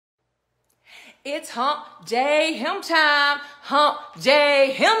It's hump day, hymn time. Hump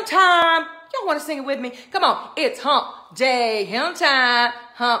day, hymn time. Y'all want to sing it with me? Come on. It's hump day, hymn time.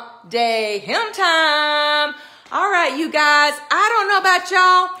 Hump day, hymn time. All right, you guys. I don't know about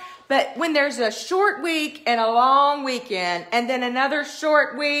y'all, but when there's a short week and a long weekend and then another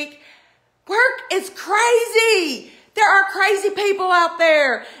short week, work is crazy. There are crazy people out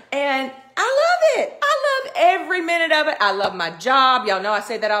there, and I love it. I love every minute of it. I love my job. Y'all know I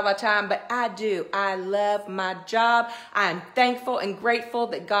say that all the time, but I do. I love my job. I'm thankful and grateful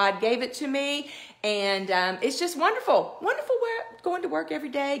that God gave it to me, and it's just wonderful. Wonderful going to work every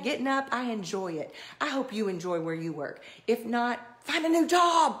day, getting up. I enjoy it. I hope you enjoy where you work. If not, find a new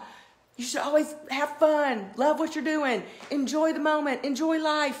job. You should always have fun. Love what you're doing. Enjoy the moment. Enjoy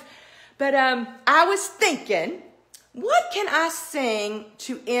life. But I was thinking, what can I sing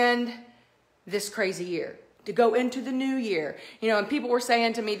to end this crazy year, to go into the new year? You know, and people were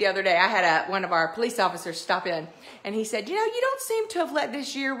saying to me the other day, I had one of our police officers stop in, and he said, you know, you don't seem to have let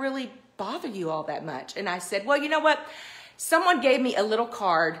this year really bother you all that much. And I said, well, you know what? Someone gave me a little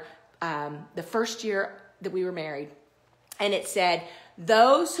card the first year that we were married, and it said,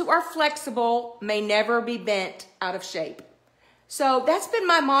 those who are flexible may never be bent out of shape. So that's been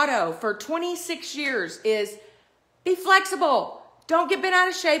my motto for 26 years is be flexible. Don't get bent out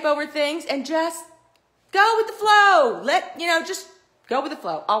of shape over things and just go with the flow. Just go with the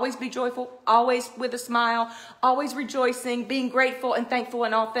flow. Always be joyful, always with a smile, always rejoicing, being grateful and thankful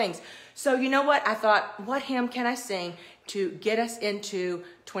in all things. So you know what? I thought, what hymn can I sing to get us into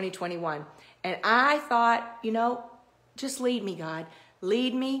 2021? And I thought, you know, just lead me, God.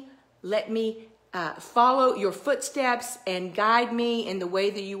 Lead me. Let me follow your footsteps and guide me in the way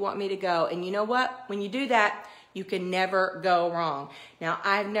that you want me to go. And you know what? When you do that, you can never go wrong. Now,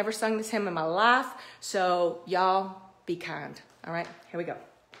 I've never sung this hymn in my life, so y'all be kind. All right, here we go.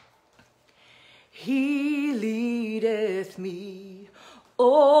 He leadeth me,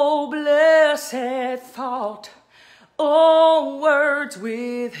 oh blessed thought, oh words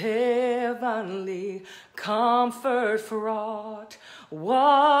with heavenly comfort fraught.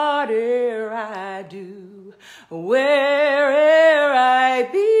 Whate'er I do, where'er I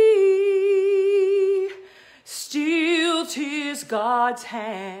be, still 'tis God's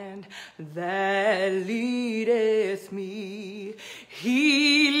hand that leadeth me.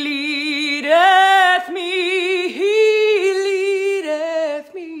 He leadeth me, he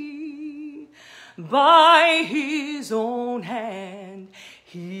leadeth me. By his own hand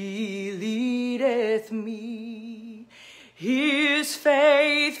he leadeth me. His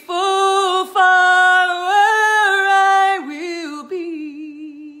faithful follower I will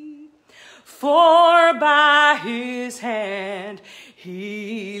be, for by his hand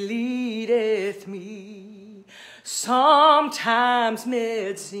he leadeth me. Sometimes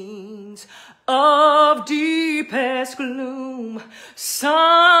mid scenes of deepest gloom,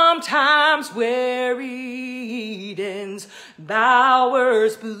 sometimes where Eden's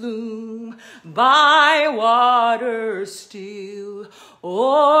bowers bloom, by waters still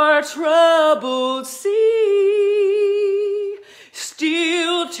or troubled sea,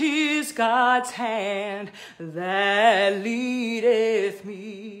 still 'tis God's hand that leadeth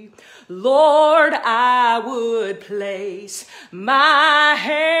me. Lord, I would place my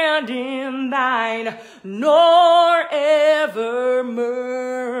hand in thine, nor ever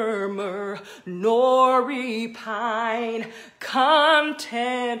murmur, nor repine,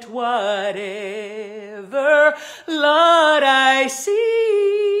 content whatever lot I see,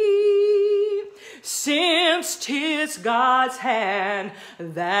 since 'tis God's hand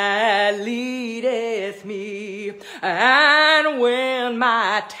that leadeth me. And when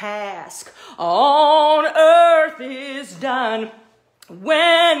my task on earth is done,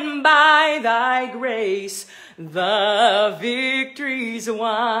 when by thy grace the victory's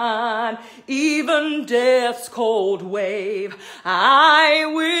won, even death's cold wave, I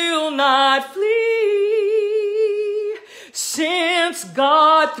will not flee, since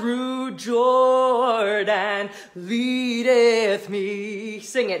God through Jordan leadeth me.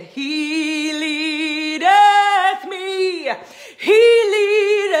 Sing it. He leadeth me, he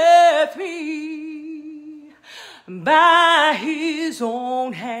leadeth me. By his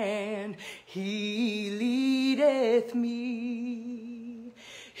own hand he leadeth me.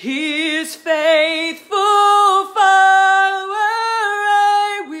 His faithful follower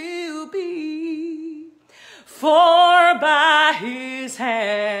I will be, for by his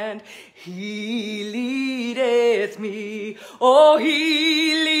hand he leadeth me. Oh,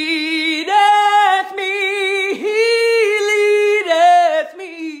 he leadeth me, he leadeth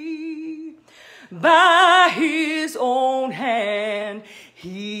me. By his own hand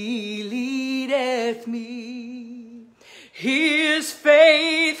he He leadeth me. He is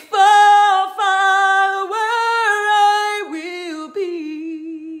faithful follower I will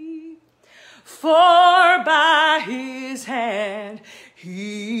be. For by his hand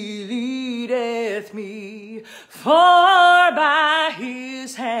he leadeth me. For by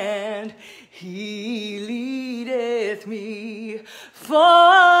his hand he leadeth me. For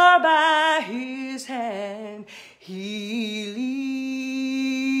by his hand he leadeth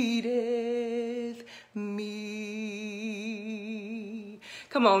me.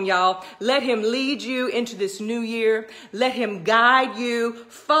 Come on, y'all. Let him lead you into this new year. Let him guide you.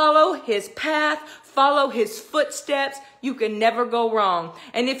 Follow his path. Follow his footsteps. You can never go wrong.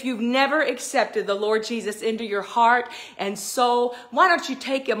 And if you've never accepted the Lord Jesus into your heart and soul, why don't you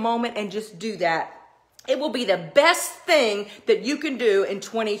take a moment and just do that? It will be the best thing that you can do in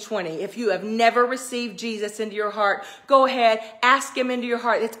 2020. If you have never received Jesus into your heart, go ahead, ask him into your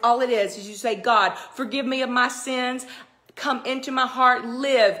heart. That's all it is you say, God, forgive me of my sins. Come into my heart,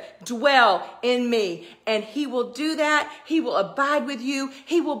 live, dwell in me. And he will do that. He will abide with you.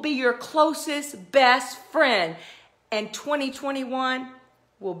 He will be your closest, best friend. And 2021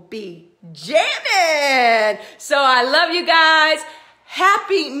 will be jamming. So I love you guys.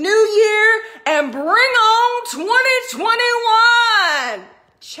 Happy New Year and bring on 2021.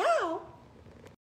 Ciao.